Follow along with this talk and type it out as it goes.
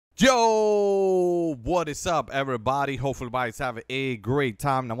Yo, what is up, everybody? Hopefully everybody's having a great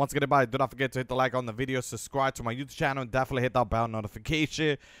time. Now, once again, everybody, do not forget to hit the like on the video, subscribe to my YouTube channel, and definitely hit that bell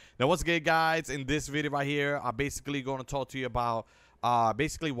notification. Now, once again, guys, in this video right here, I'm basically going to talk to you about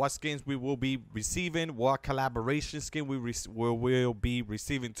basically what skins we will be receiving, what collaboration skin we will be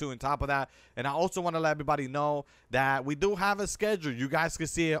receiving too on top of that. And I also want to let everybody know that we do have a schedule. You guys can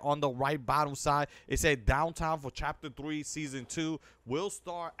see it on the right bottom side. It said Downtown for Chapter 3 Season 2 will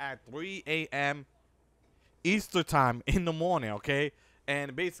start at 3 a.m. Eastern time in the morning, okay?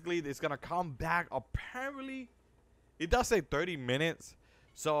 And basically, it's going to come back apparently. It does say 30 minutes.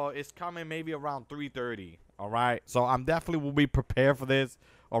 So it's coming maybe around 3:30. All right. So I'm definitely will be prepared for this.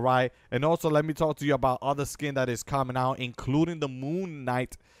 All right. And also let me talk to you about other skin that is coming out, including the Moon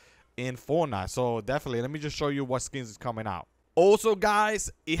Knight in Fortnite. So definitely let me just show you what skins is coming out. Also, guys,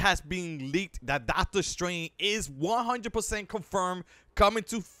 it has been leaked that Doctor Strange is 100% confirmed coming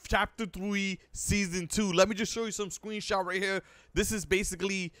to Chapter 3 Season 2. Let me just show you some screenshot right here. This is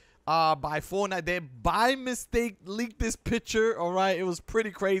basically by Fortnite. They by mistake leaked this picture. All right, it was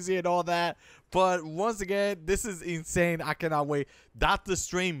pretty crazy and all that, but once again, this is insane. I cannot wait. Doctor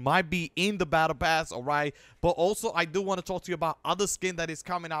Strange might be in the Battle Pass. All right, but also I do want to talk to you about other skin that is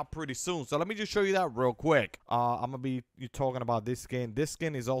coming out pretty soon. So let me just show you that real quick. I'm gonna be talking about this skin. This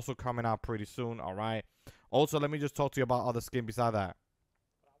skin is also coming out pretty soon. All right, also let me just talk to you about other skin beside that.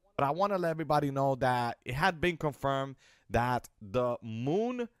 But I want to let everybody know that it had been confirmed that the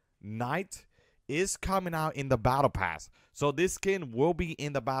Moon Knight is coming out in the Battle Pass. So this skin will be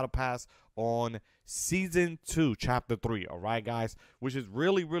in the Battle Pass on Season 2, Chapter 3. All right, guys, which is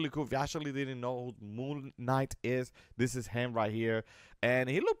really, really cool. If you actually didn't know who Moon Knight is, this is him right here. And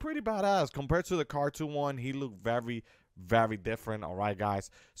he looked pretty badass compared to the cartoon one. He looked very, very different. All right,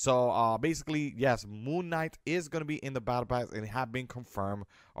 guys. So basically, yes, Moon Knight is going to be in the Battle Pass and it have been confirmed.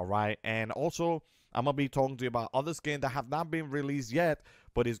 All right. And also, I'm going to be talking to you about other skins that have not been released yet,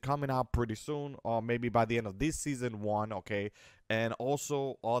 but is coming out pretty soon, or maybe by the end of this Season 1, okay? And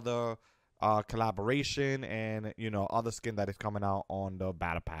also other collaboration and, you know, other skin that is coming out on the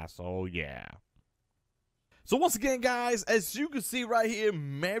Battle Pass. So, yeah. So, once again, guys, as you can see right here,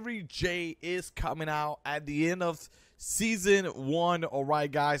 Mary J is coming out at the end of Season 1, all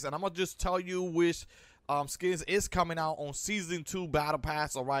right, guys? And I'm going to just tell you which skins is coming out on Season 2 Battle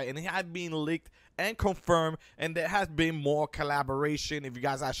Pass, all right? And it had been leaked and confirmed, and there has been more collaboration. If you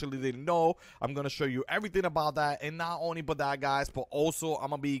guys actually didn't know, I'm gonna show you everything about that. And not only but that, guys, but also I'm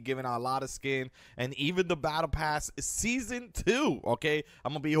gonna be giving out a lot of skin and even the Battle Pass Season 2, okay?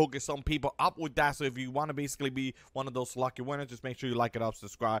 I'm gonna be hooking some people up with that. So if you want to basically be one of those lucky winners, just make sure you like it up,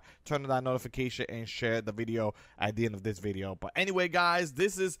 subscribe, turn on that notification, and share the video at the end of this video. But anyway, guys,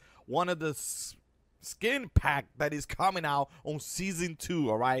 this is one of the skin pack that is coming out on Season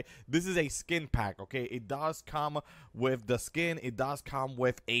 2. all right, this is a skin pack, okay? It does come with the skin. It does come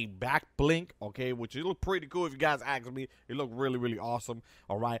with a back blink, okay, which it look pretty cool. If you guys ask me, it look really, really awesome.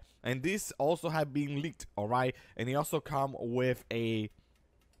 All right, and this also have been leaked. All right, and it also come with a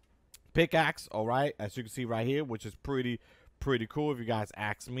pickaxe, all right, as you can see right here, which is pretty cool if you guys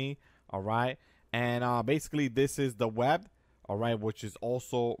ask me. All right, and basically this is the web, all right, which is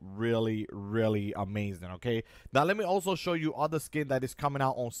also really, really amazing. Okay, now let me also show you other skin that is coming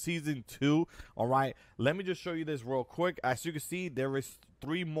out on Season 2. All right, let me just show you this real quick. As you can see, there is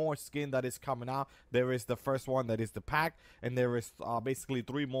 3 more skin that is coming out. There is the first one that is the pack, and there is basically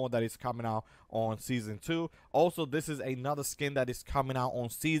 3 more that is coming out on Season 2. Also, this is another skin that is coming out on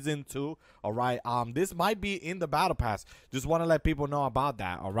Season 2. All right, this might be in the Battle Pass. Just want to let people know about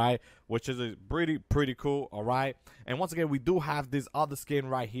that. All right, which is a pretty cool. All right, and once again, we do have this other skin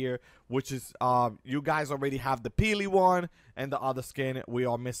right here, which is you guys already have the Peely one and the other skin. We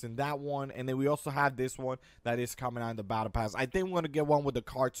are missing that one, and then we also have this one that is coming out in the Battle Pass. I think we're gonna get one with the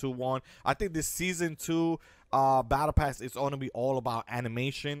cartoon one. I think this Season 2 Battle Pass is going to be all about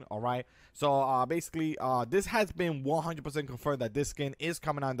animation. All right, so basically this has been 100% confirmed that this skin is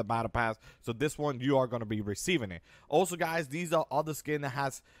coming out in the Battle Pass. So this one, you are going to be receiving it. Also, guys, these are other skin that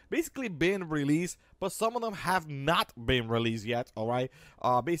has basically been released, but some of them have not been released yet. All right,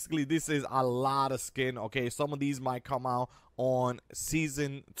 basically this is a lot of skin. Okay, some of these might come out on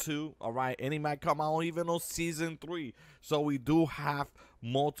Season 2, all right, and it might come out even on Season 3. So we do have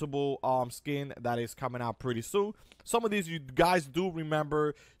multiple skin that is coming out pretty soon. Some of these you guys do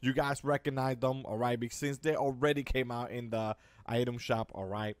remember, you guys recognize them, all right, because since they already came out in the item shop. All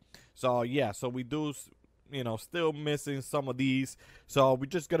right, so yeah, so we do, you know, still missing some of these, so we're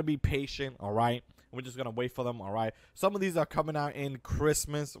just gonna be patient. All right, we're just gonna wait for them. All right, some of these are coming out in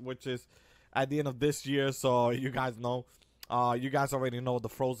Christmas, which is at the end of this year, so you guys know. You guys already know the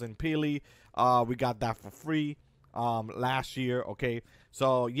Frozen Peely. We got that for free last year. Okay,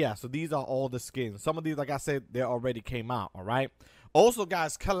 so yeah, so these are all the skins. Some of these, like I said, they already came out. All right. Also,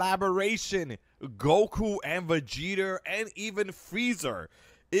 guys, collaboration Goku and Vegeta and even Freezer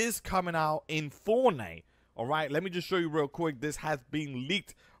is coming out in Fortnite. All right, let me just show you real quick. This has been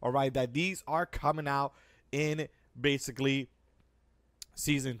leaked. All right, that these are coming out in basically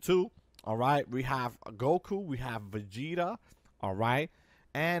season 2. All right, we have Goku, we have Vegeta. All right,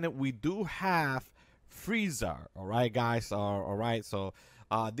 and we do have Freezer. All right, guys. All right, so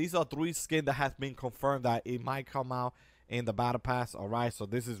these are 3 skins that has been confirmed that it might come out in the Battle Pass. All right, so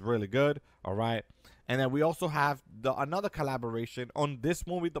this is really good. All right, and then we also have another collaboration on this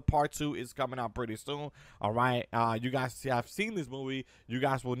movie. The part 2 is coming out pretty soon. All right, you guys have seen this movie, you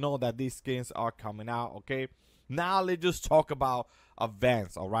guys will know that these skins are coming out. Okay, now let's just talk about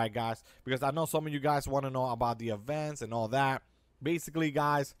events. All right, guys, because I know some of you guys want to know about the events and all that. Basically,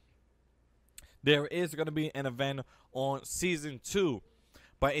 guys, there is going to be an event on season 2,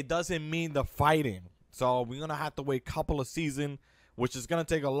 but it doesn't mean the fighting. So we're going to have to wait a couple of seasons, which is going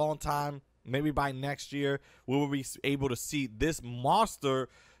to take a long time. Maybe by next year, we will be able to see this monster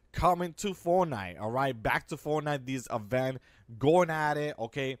coming to Fortnite. All right, back to Fortnite, this event, going at it.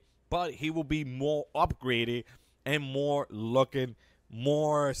 Okay, but he will be more upgraded and more looking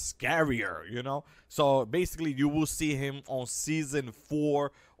more scarier, you know. So basically, you will see him on season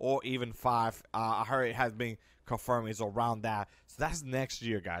 4 or even 5. I heard it has been confirmed it's around that. So that's next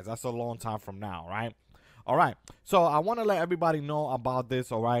year, guys. That's a long time from now, right? All right, so I want to let everybody know about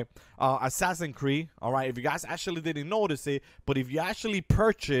this. All right, Assassin's Creed. All right, if you guys actually didn't notice it, but if you actually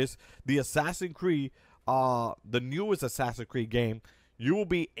purchase the Assassin's Creed, the newest Assassin's Creed game, you will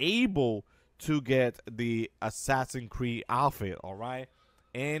be able to get the Assassin's Creed outfit. All right,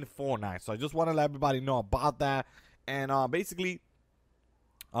 in Fortnite. So I just want to let everybody know about that. And basically,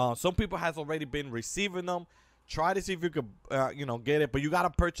 some people has already been receiving them. Try to see if you could, you know, get it, but you gotta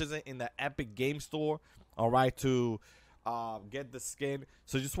purchase it in the Epic Game Store. All right, to get the skin.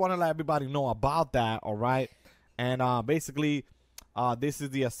 So just want to let everybody know about that. All right, and basically, this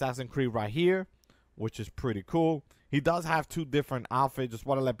is the Assassin's Creed right here, which is pretty cool. He does have 2 different outfits. Just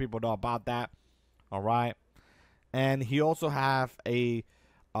want to let people know about that. All right, and he also have a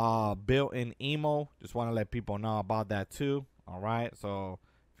built-in emo. Just want to let people know about that too. All right, so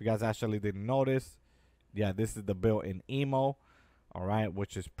if you guys actually didn't notice, yeah, this is the built-in emo. All right,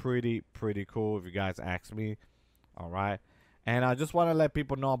 which is pretty cool if you guys ask me. All right, and I just want to let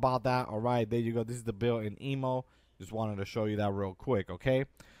people know about that. All right, there you go. This is the built-in emo. Just wanted to show you that real quick. Okay,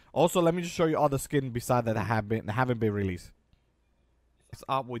 also let me just show you all the skin beside that haven't been released. It's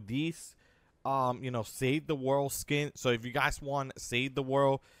up with these you know, Save the World skin. So if you guys want Save the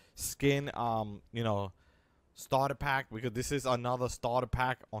World skin, you know, starter pack, because this is another starter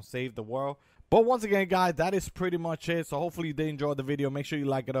pack on Save the World. But once again, guys, that is pretty much it. So hopefully you did enjoy the video. Make sure you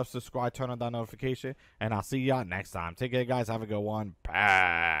like it up, subscribe, turn on that notification, and I'll see y'all next time. Take care, guys. Have a good one.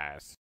 Pass.